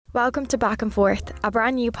Welcome to Back and Forth, a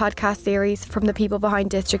brand new podcast series from the people behind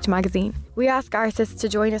District Magazine. We ask artists to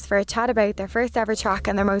join us for a chat about their first ever track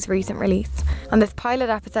and their most recent release. On this pilot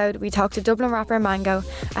episode, we talked to Dublin rapper Mango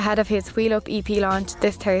ahead of his Wheel Up EP launch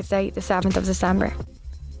this Thursday, the 7th of December.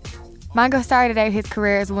 Mango started out his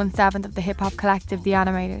career as 1/7 of the hip-hop collective The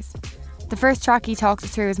Animators. The first track he talks us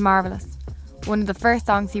through is Marvellous, one of the first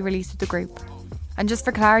songs he released with the group. And just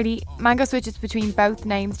for clarity, Mango switches between both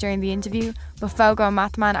names during the interview, but Fogo and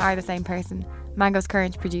Mathman are the same person, Mango's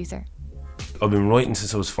current producer. I've been writing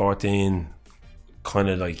since I was 14, kind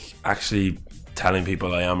of like actually telling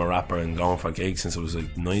people I am a rapper and going for gigs since I was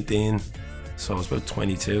like 19, so I was about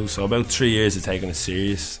 22. So about 3 years of taking it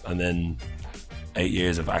serious, and then 8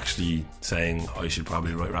 years of actually saying I should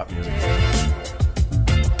probably write rap music.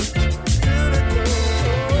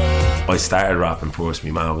 I started rapping first,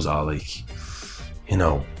 my man was all like, you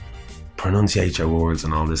know, pronunciate your words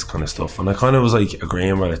and all this kind of stuff, and I kind of was like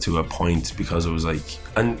agreeing with it to a point, because it was like,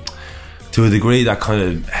 and to a degree that kind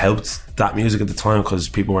of helped that music at the time, because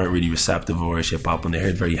people weren't really receptive of Irish hip hop and they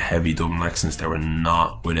heard very heavy Dublin accents. They were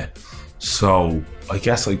not with it, so I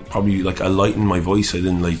guess like probably like I lightened my voice. I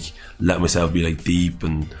didn't like let myself be like deep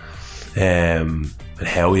and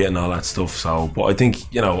hell yeah and all that stuff. So, but I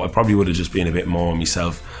think, you know, I probably would have just been a bit more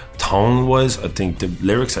myself tone wise. I think the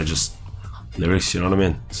lyrics are just lyrics, you know what I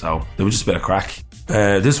mean? So they were just a bit of crack.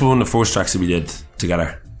 This was one of the first tracks that we did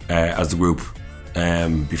together as the group.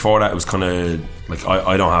 Before that, it was kind of like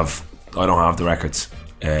I don't have the records.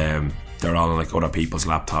 They're all on like other people's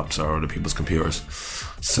laptops or other people's computers.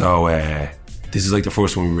 So this is like the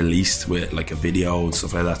first one we released with like a video and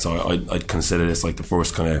stuff like that. So I'd consider this like the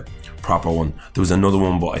first kind of proper one. There was another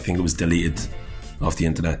one, but I think it was deleted off the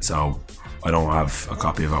internet, so I don't have a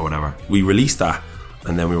copy of it or whatever. We released that,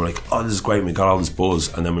 and then we were like, oh, this is great, we got all this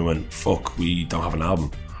buzz, and then we went, fuck, we don't have an album.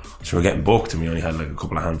 So we were getting booked and we only had like a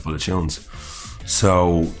couple of handful of tunes.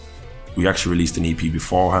 So we actually released an EP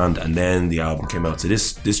beforehand, and then the album came out. So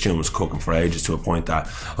this tune was cooking for ages, to a point that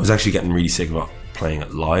I was actually getting really sick of playing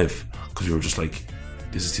it live, because we were just like,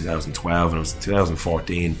 this is 2012 and it was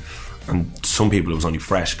 2014, and some people it was only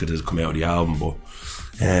fresh because it had come out of the album. But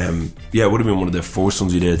yeah, it would have been one of the first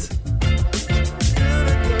ones we did.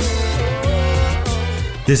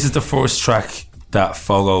 This is the first track that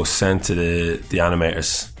Fogo sent to the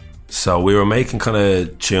Animators. So we were making kind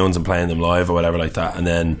of tunes and playing them live or whatever like that, and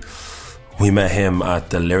then we met him at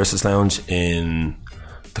the Lyricist Lounge in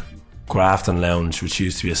the Grafton Lounge, which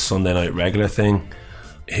used to be a Sunday night regular thing.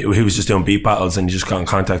 He was just doing beat battles, and he just got in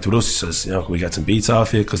contact with us. He says, you know, can we get some beats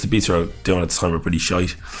off you? Because the beats we were doing at the time were pretty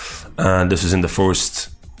shite. And this was in the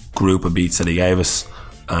first group of beats that he gave us.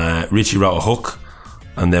 Richie wrote a hook,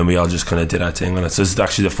 and then we all just kind of did our thing on it. So this is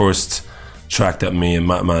actually the first track that me and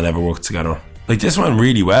Mattman ever worked together. Like, this went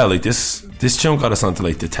really well. Like, this tune got us onto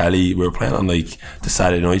like the telly. We were playing on like the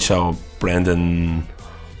Saturday Night Show. Brendan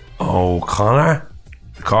O'Connor,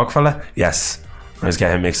 the Cork fella, yes. I was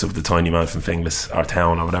getting mixed up with the tiny man from Finglas or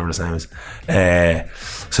Town or whatever his name is.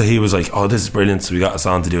 So he was like, oh, this is brilliant. So we got us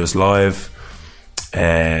on to do this live.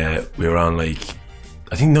 We were on like,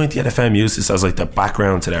 I think 98 FM used this as like the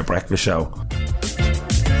background to their breakfast show.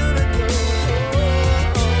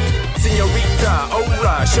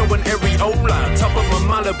 Showing areola, top of a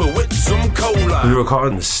Malibu with some cola. We were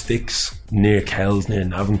recording the Sticks near Kells, near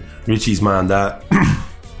Navan. Richie's man that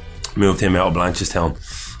moved him out of Blanchardstown,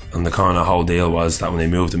 and the kind of whole deal was that when they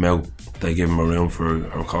moved him out, they gave him a room for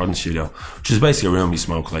a recording studio, which is basically a room you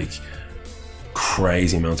smoke like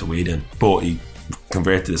crazy amount of weed in, but he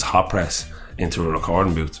converted his hot press into a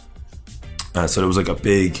recording booth. So there was like a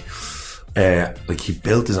big like he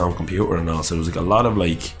built his own computer and all, so there was like a lot of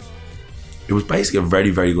like, it was basically a very,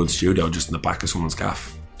 very good studio just in the back of someone's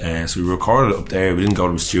gaff. So we recorded it up there. We didn't go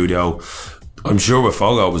to a studio. I'm sure with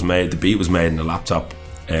Fogo it was made, the beat was made in a laptop,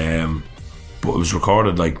 but it was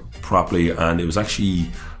recorded like properly, and it was actually,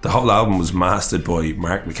 the whole album was mastered by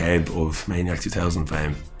Mark McCabe of Maniac 2000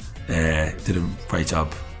 fame. Did a great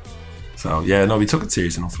job. So yeah, no, we took it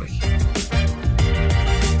serious enough. Like,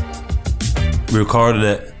 we recorded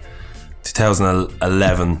it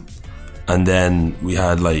 2011, and then we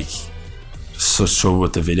had like such trouble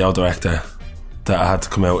with the video director that I had to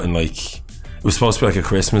come out and like, it was supposed to be like a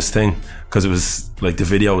Christmas thing, because it was like the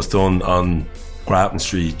video was done on Grafton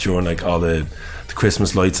Street during like all the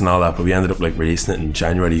Christmas lights and all that, but we ended up like releasing it in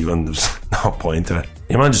January when there was no point to it.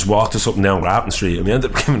 Your man just walked us up and down Grafton Street, and we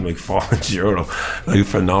ended up giving like €400 like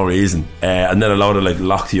for no reason. And then a lot of like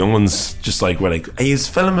locked young ones just like were like, hey, he's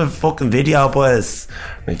filming a fucking video, boys.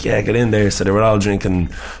 Like, yeah, get in there. So they were all drinking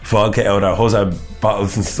vodka out of our Jose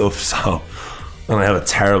bottles and stuff. So, and I have a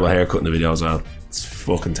terrible haircut in the video as well. It's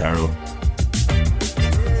fucking terrible.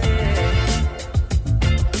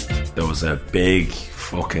 there was a big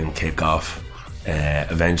fucking kick-off.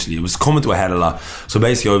 Eventually, it was coming to a head a lot. So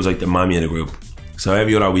basically, I was like the mammy in the group. So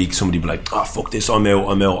every other week, somebody would be like, "Oh fuck this, I'm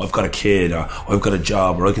out. I've got a kid, or I've got a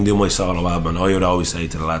job, or I can do my solo album." And I would always say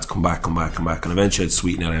to the lads, "Come back." And eventually, I'd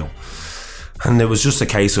sweeten it out. And it was just a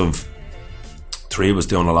case of 3 of us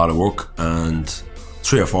doing a lot of work, and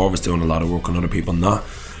 3 or 4 of us doing a lot of work, and other people not.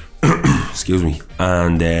 Excuse me.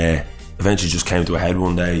 And eventually, just came to a head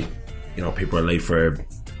one day. You know, people are late for.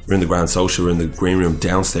 We're in the Grand Social. We're in the green room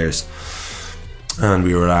downstairs. And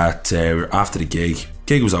we were at after the gig.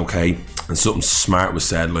 Gig was okay, and something smart was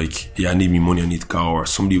said, like, "Yeah, I need me money, I need to go," or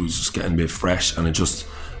somebody was just getting a bit fresh, and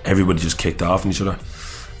everybody just kicked off on each other.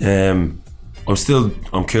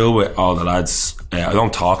 I'm cool with all the lads. I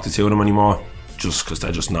don't talk to 2 of them anymore, just because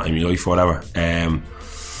they're just not in my life or whatever.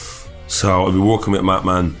 So I'll be working with Matt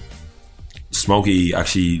Man. Smokey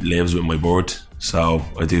actually lives with my board, so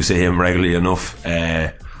I do see him regularly enough.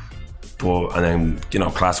 And then, you know,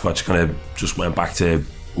 Classquatch kind of just went back to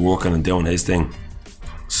working and doing his thing.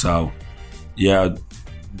 So, yeah,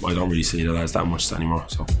 I don't really see the lads that much anymore.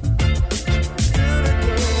 So,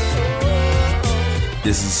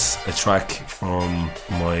 this is a track from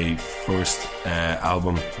my first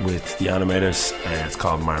album with the Animators. It's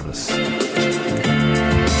called Marvelous.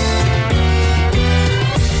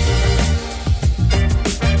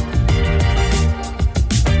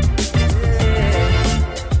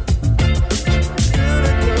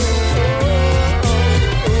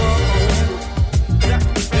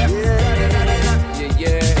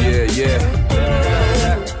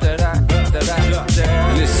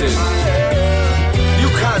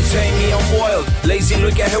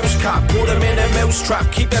 Look at house cop, put him in a mouse trap.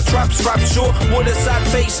 Keep that trap strapped short. With a sad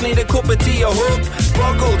face, need a cup of tea or hook.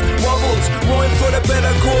 Boggled, wobbled, rhyme for the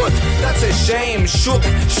better chord. That's a shame, shook,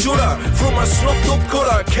 shudder. From a snuffed up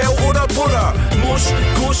gutter, cow udder butter. Mush,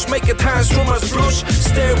 gush, make a tan strummers blush.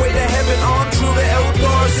 Stairway to heaven, on through the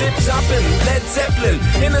outdoors. Zip zapping, Led Zeppelin.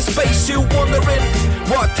 In a spacesuit wondering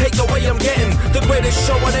what takeaway I'm getting. The greatest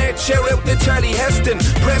show on air, chair out the Charlie Heston.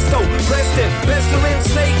 Presto, Preston, pestering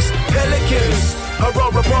snakes, pelicans.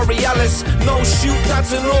 Aurora Borealis, no shoot,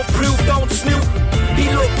 that's enough proof, don't snoop.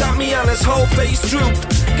 He looked at me and his whole face drooped.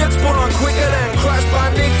 Gets put on quicker than Crash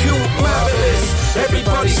Bandicoot. Marvelous,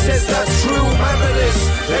 everybody says that's true.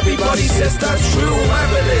 Marvelous, everybody says that's true.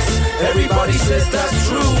 Marvelous, everybody says that's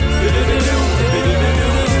true.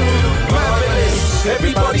 Marvelous,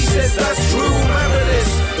 everybody says that's true. Marvelous,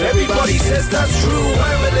 everybody says that's true.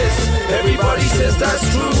 Marvelous, everybody says that's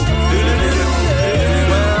true.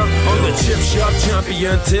 I'm the chip shop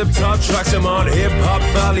champion, tip top tracks. I'm on hip hop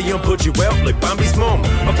valley and put you out like Bambi's mom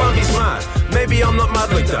or Bambi's mad. Maybe I'm not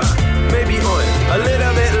mad like that. Maybe I'm a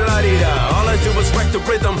little bit la-di-da. All I do is wreck the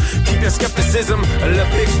rhythm, keep your skepticism. A little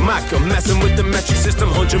Big Mac, I'm messing with the metric system.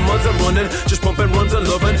 100 months I'm running, just pumping runs and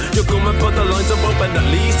loving. You're coming but the lines are open. At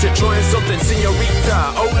least you're trying something,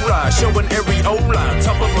 senorita. Ora, showing every ola.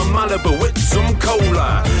 Top of a Malibu with some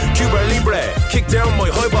cola. Cuba Libre, kick down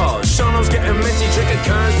my highball. Shauno's getting messy, drinking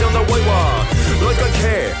cans down the white wall. Like I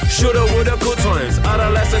care, shoulda, woulda, good times.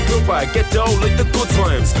 Adolescent goodbye, get dough like the good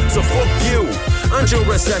times. So fuck you, and your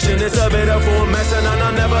recession. It's a bit of a mess and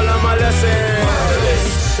I never learn my lesson.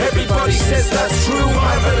 Marvelous, everybody says that's true.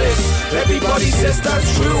 Marvelous, everybody says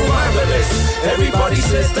that's true. Marvelous, everybody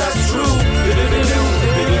says that's true.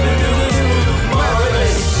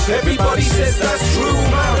 Marvelous, everybody says that's true.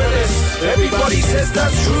 Marvelous, everybody says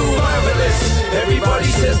that's true. Marvelous, everybody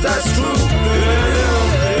says that's true.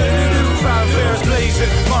 Fanfares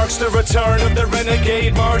blazing, marks the return of the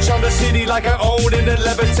renegade. March on the city like I own and then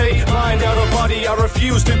levitate. Mind out of body, I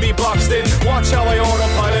refuse to be boxed in. Watch how I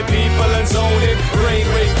autopilot people and zone in. Brain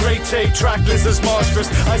rate, great tape, tracklist is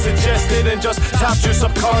monstrous. I suggest it and just tap your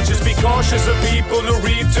subconscious. Be cautious of people who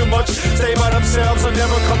read too much. Stay by themselves and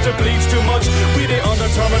never come to bleach too much. We the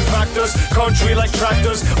undetermined factors, country like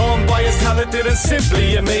tractors. Unbiased, talented and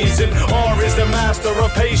simply amazing. Or is the master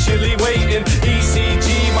of patiently waiting. ECG,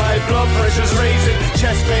 my blood pressure's raising.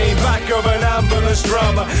 Chest pain, back of an ambulance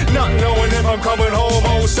drama. Not knowing if I'm coming home,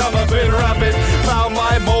 oh summer been rapping. Found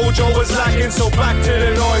my mojo was lacking, so back to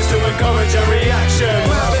the noise to encourage a reaction.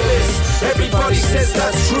 Marvelous, everybody says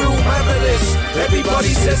that's true. Marvelous,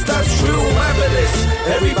 everybody says that's true. Marvelous,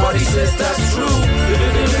 everybody says that's true.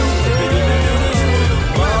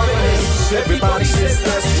 Marvelous, everybody says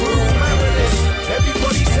that's true. Marvelous,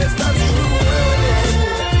 everybody says that's true.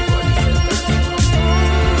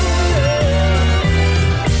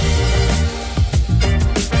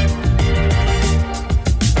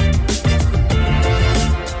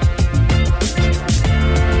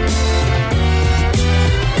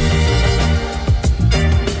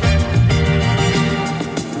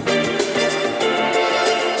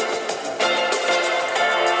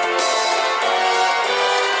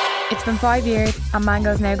 been 5 years and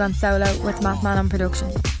Mango's now gone solo with Mathman on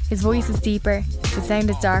production. His voice is deeper, his sound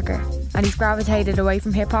is darker, and he's gravitated away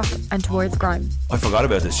from hip hop and towards grime. I forgot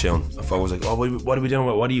about this tune. I was like, oh, what are we doing?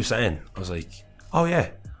 What are you saying? I was like, oh yeah.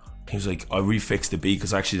 He was like, I refixed the beat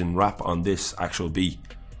because I actually didn't rap on this actual beat.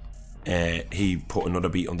 He put another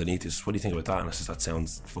beat underneath this. What do you think about that? And I said, that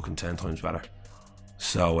sounds fucking 10 times better.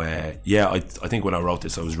 So yeah, I think when I wrote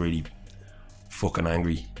this I was really fucking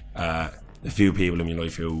angry. A few people in my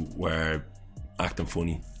life who were acting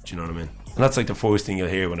funny, do you know what I mean? And that's like the first thing you'll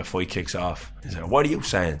hear when a fight kicks off. He's like, what are you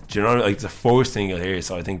saying? Do you know, like the first thing you'll hear.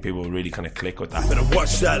 So I think people will really kind of click with that. Better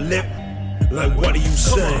watch that lip. Like, what are you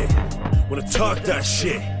saying? Wanna talk that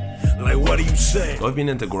shit? Like, what are you saying? I've been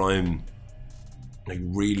into grime like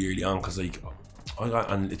really early on because like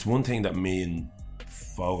and it's one thing that me and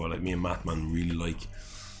Fogo, like me and Mathman, really like.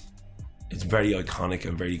 It's very iconic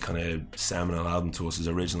and very kind of seminal album to us as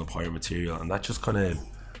original Pirate material, and that just kind of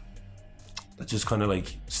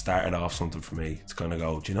like started off something for me to kind of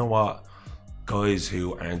go, do you know what, guys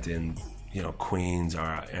who aren't in, you know, Queens or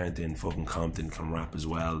aren't in fucking Compton can rap as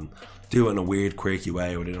well and do it in a weird quirky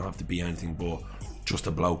way where they don't have to be anything but just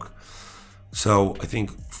a bloke. So I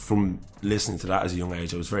think from listening to that as a young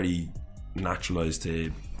age I was very naturalised to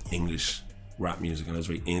English rap music and I was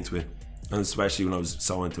very into it. And especially when I was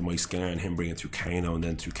so into Mike Skinner and him bringing through Kano, and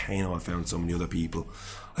then through Kano I found so many other people.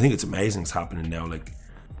 I think it's amazing it's happening now, like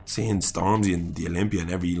seeing Stormzy and the Olympia and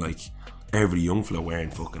every young fella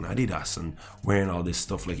wearing fucking Adidas and wearing all this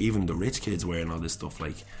stuff, like even the rich kids wearing all this stuff,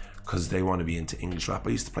 like because they want to be into English rap.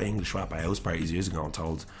 I used to play English rap at house parties years ago and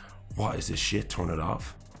told, what is this shit, turn it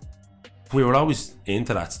off. We were always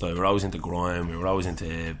into that style, we were always into grime, we were always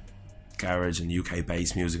into garage and UK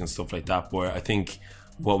bass music and stuff like that, but I think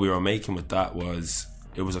what we were making with that was,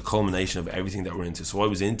 it was a culmination of everything that we're into. So I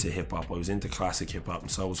was into hip-hop, I was into classic hip-hop,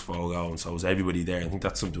 and so was Fogo, and so was everybody there. I think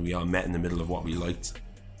that's something we all met in the middle of what we liked,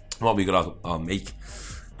 what we could all make.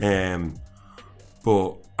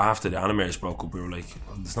 But after the Animators broke up, we were like,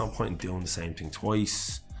 well, there's no point in doing the same thing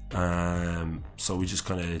twice. So we just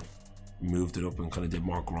kind of moved it up and kind of did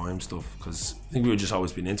more grime stuff, because I think we were just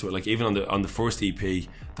always been into it. Like even on the first EP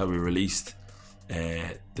that we released,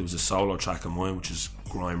 there was a solo track of mine which is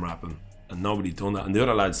grime rapping, and nobody done that, and the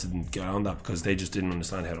other lads didn't get on that because they just didn't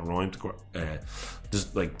understand how to rhyme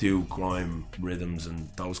just like do grime rhythms and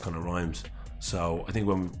those kind of rhymes. So I think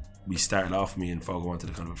when we started off, me and Fogo wanted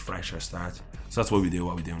a kind of a fresher start, so that's why we do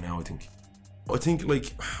what we do now. I think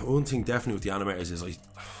like one thing definitely with the Animators is I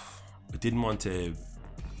didn't want to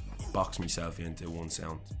box myself into one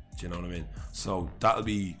sound, do you know what I mean? So that'll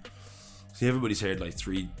be, see, everybody's heard like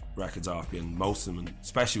 3 records off me, and most of them, and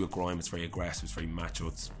especially with grime, it's very aggressive, it's very macho,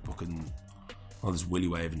 it's fucking all this willy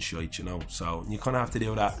wave and shit, you know. So you kind of have to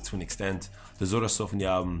do that to an extent. There's other stuff in the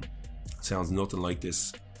album sounds nothing like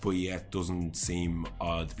this, but yet doesn't seem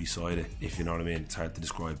odd beside it, if you know what I mean. It's hard to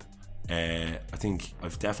describe. I think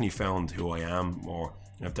I've definitely found who I am more.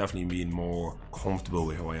 I've definitely been more comfortable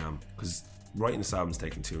with who I am, because writing this album's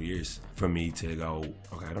taken 2 years for me to go,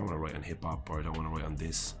 okay, I don't want to write on hip hop, or I don't want to write on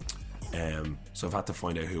this. So I've had to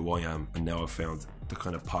find out who I am, and now I've found the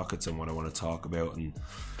kind of pockets and what I want to talk about and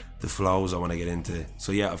the flows I want to get into.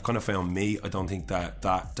 So yeah, I've kind of found me. I don't think that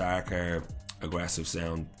darker, aggressive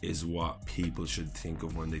sound is what people should think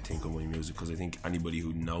of when they think of my music, because I think anybody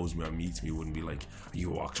who knows me or meets me wouldn't be like, you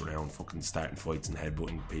walks around fucking starting fights and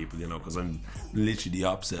headbutting people, you know, because I'm literally the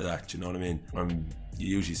opposite of that, you know what I mean? You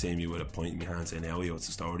usually see me with a point in my hand saying, "Hey, what's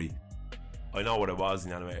the story?" I know what it was in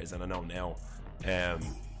the Animators, and I know now.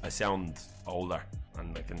 I sound older,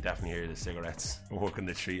 and I can definitely hear the cigarettes working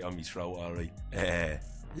the treat on my throat alright. Yeah,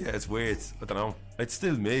 it's weird. I don't know. It's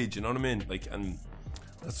still me, do you know what I mean? Like, and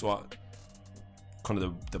that's what kind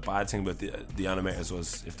of the bad thing about the Animators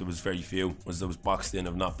was, if there was very few, was there was boxed in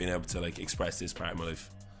of not being able to like express this part of my life,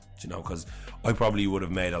 do you know? Because I probably would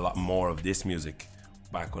have made a lot more of this music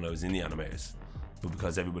back when I was in the Animators, but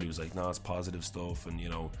because everybody was like, no, it's positive stuff and you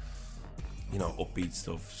know, upbeat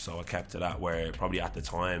stuff, so I kept to that, where probably at the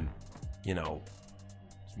time, you know,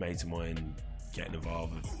 mates of mine getting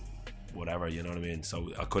involved with whatever, you know what I mean? So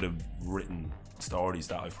I could have written stories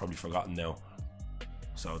that I've probably forgotten now.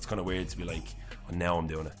 So it's kind of weird to be like, oh, now I'm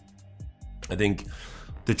doing it. I think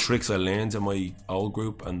the tricks I learned in my old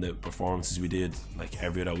group and the performances we did like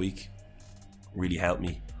every other week really helped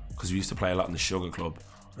me, because we used to play a lot in the Sugar Club,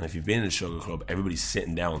 and if you've been in the Sugar Club, everybody's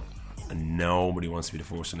sitting down and nobody wants to be the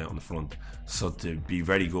first one out in the front. So to be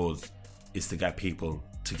very good is to get people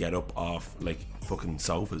to get up off like fucking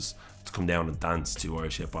sofas to come down and dance to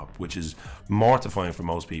Irish hip hop, which is mortifying for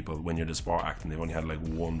most people when you're the sport act and they've only had like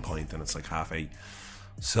 1 pint and it's like 8:30.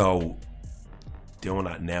 So doing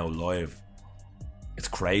that now live it's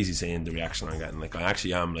crazy seeing the reaction I'm getting. Like, I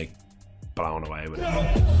actually am like blown away with it.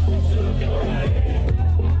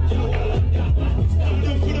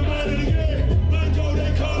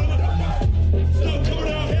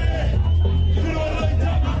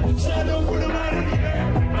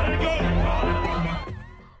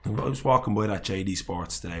 I was walking by that JD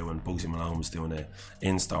Sports today when Bugsy Malone was doing it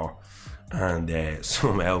in-store, and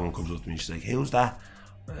some album comes up to me, she's like, who's that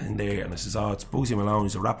in there? And I says, oh, it's Bugsy Malone,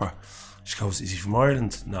 he's a rapper. She goes, is he from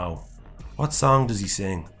Ireland? No. What song does he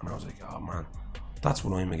sing? And I was like, oh man, that's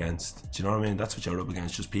what I'm against. Do you know what I mean? That's what you're up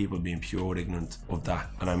against, just people being pure ignorant of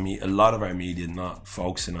that. And I mean, a lot of our media not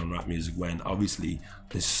focusing on rap music when obviously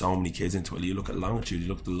there's so many kids into it. You look at Longitude, you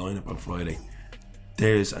look at the lineup on Friday,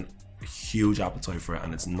 there's a huge appetite for it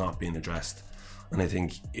and it's not being addressed. And I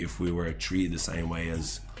think if we were treated the same way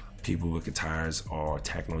as people with guitars or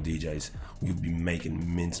techno DJs, we'd be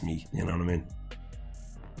making mincemeat, you know what I mean?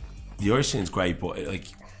 The Irish scene is great, but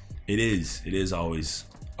it is always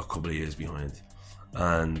a couple of years behind.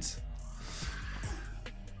 And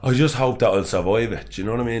I just hope that I'll survive it, do you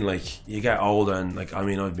know what I mean? Like, you get older and like, I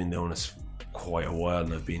mean, I've been doing this quite a while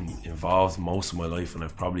and I've been involved most of my life, and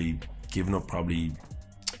I've probably given up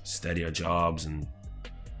steadier jobs and,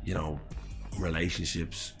 you know,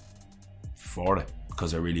 relationships for it,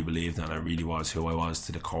 because I really believed that and I really was who I was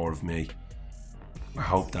to the core of me. I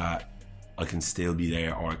hope that I can still be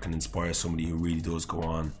there, or I can inspire somebody who really does go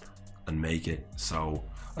on and make it. So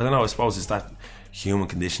I don't know, I suppose it's that human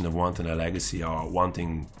condition of wanting a legacy or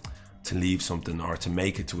wanting to leave something or to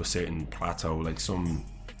make it to a certain plateau, like some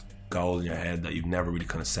goal in your head that you've never really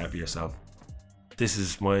kind of set for yourself. This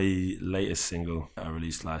is my latest single I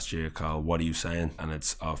released last year called What Are You Saying, and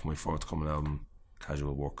it's off my forthcoming album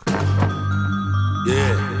Casual Work.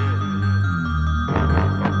 Yeah.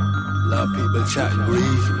 A lot of people chatting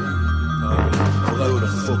greasy, man. Forgot who the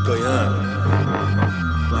fuck I am.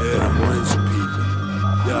 Yeah, I'm wanting some people.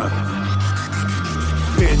 Yeah.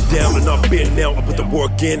 Been down and I've been out. I put the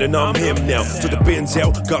work in and I'm him now. Took the bins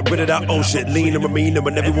out, got rid of that old shit. Lean and mean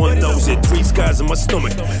and everyone knows it. 3 skies in my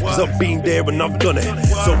stomach, cause I've been there and I've done it.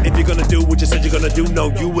 So if you're gonna do what you said you're gonna do,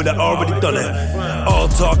 no, you would've already done it. All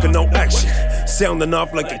talk and no action, sounding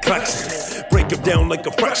off like a klaxon. Break them down like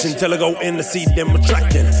a fraction till I go in to see them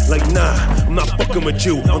attracting. Like, nah, I'm not fucking with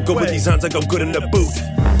you. I'm good with these hands, I go good in the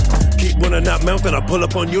boot. Keep running that mouth and I pull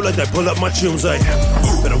up on you like I pull up my tunes. Like,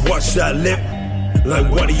 better watch that lip.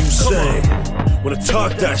 Like, what are you saying? Wanna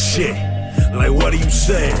talk that shit? Like, what are you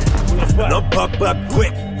saying? And I'll pop up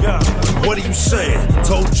quick. What are you saying?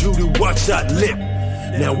 Told you to watch that lip.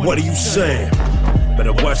 Now what are you saying?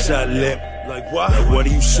 Better watch that lip. Like what? Like, what are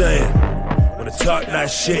you saying? Wanna talk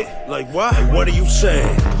that shit? Like what? Like, what are you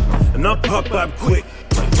saying? And I'll pop up quick.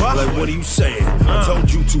 Like what are you saying? I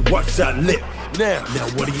told you to watch that lip. Now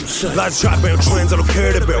what are you saying? Lots of trap-bound trends I don't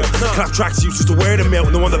care about. Cop tracks used to wear them out.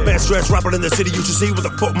 No one the best dressed rapper in the city. You should see what the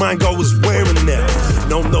fuck mine go is wearing now.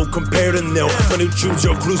 No comparing now. My new tunes,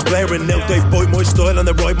 your clues blaring now. They boy my style and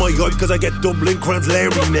they ride my hype, cause I get Dublin crowns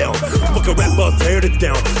Larry now. Fuck a rap, I'll tear it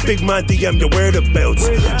down. Big man DM your whereabouts.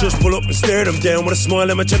 Just pull up and stare them down with a smile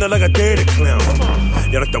in my chin like I dare the clown.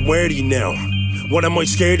 You're like the wordy now. What am I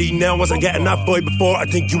scared of now? Wasn't getting that boy before. I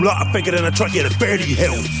think you lot are faker than I try to get a birdie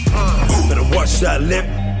held. Better watch that lip.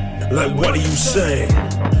 Like what are you saying?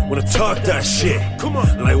 Wanna talk that shit? Come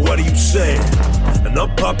on. Like what are you saying? And I'll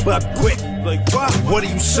pop up quick. Like what? What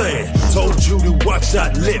are you saying? Told you to watch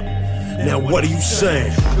that lip. Now what are you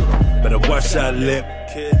saying? Better watch that lip.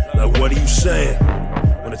 Like what are you saying?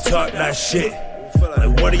 Wanna talk that shit?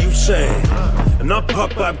 Like what are you saying? And I'll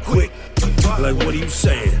pop up quick. Like what are you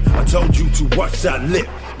saying? I told you to watch that lip.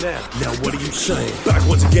 Now what are you saying? Back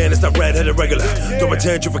once again, it's that red-headed regular. Don't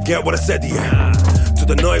pretend you forget what I said to you. Took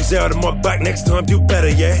the knives out of my back, next time do better,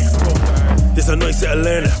 yeah? This a nice little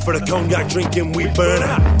learner. For the cognac drinking, we burn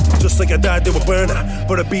her. Just like a dad do a burner.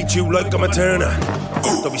 For to beat you like I'm a Turner.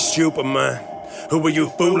 Don't be stupid, man. Who are you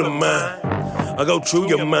fooling, man? I go through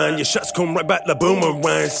your mind, your shots come right back like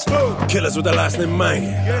boomerangs. Killers with the last name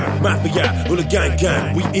man. Mafia, hooligan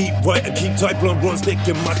gang. We eat right and keep tight, blunt run stick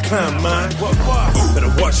in my clan, man.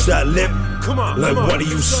 Better watch that lip. Like what are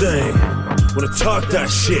you saying? Wanna talk that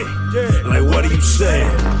shit? Like what are you saying?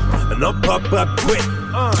 And I'll pop up quick.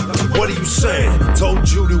 What are you saying? Told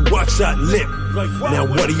you to watch that lip. Now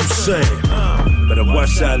what are you saying? Better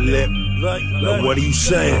watch that lip. Like what are you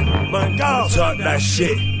saying? Talk that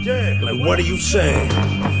shit. Like what are you saying?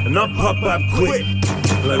 And I'll pop up quick.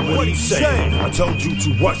 Like what are you saying? I told you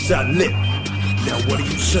to watch that lip. Now what are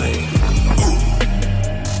you saying?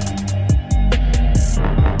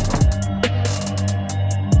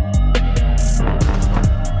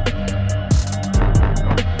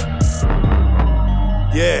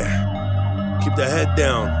 Yeah, keep the head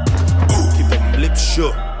down, keep them lips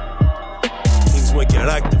shut. Things might get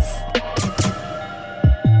active.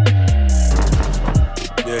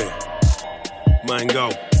 Yeah, Mango,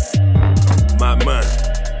 Madman,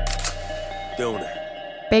 doing it.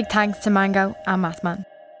 Big thanks to Mango and Mathman.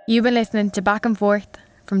 You've been listening to Back and Forth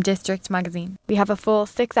from District Magazine. We have a full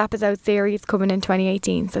 6-episode series coming in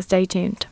 2018, so stay tuned.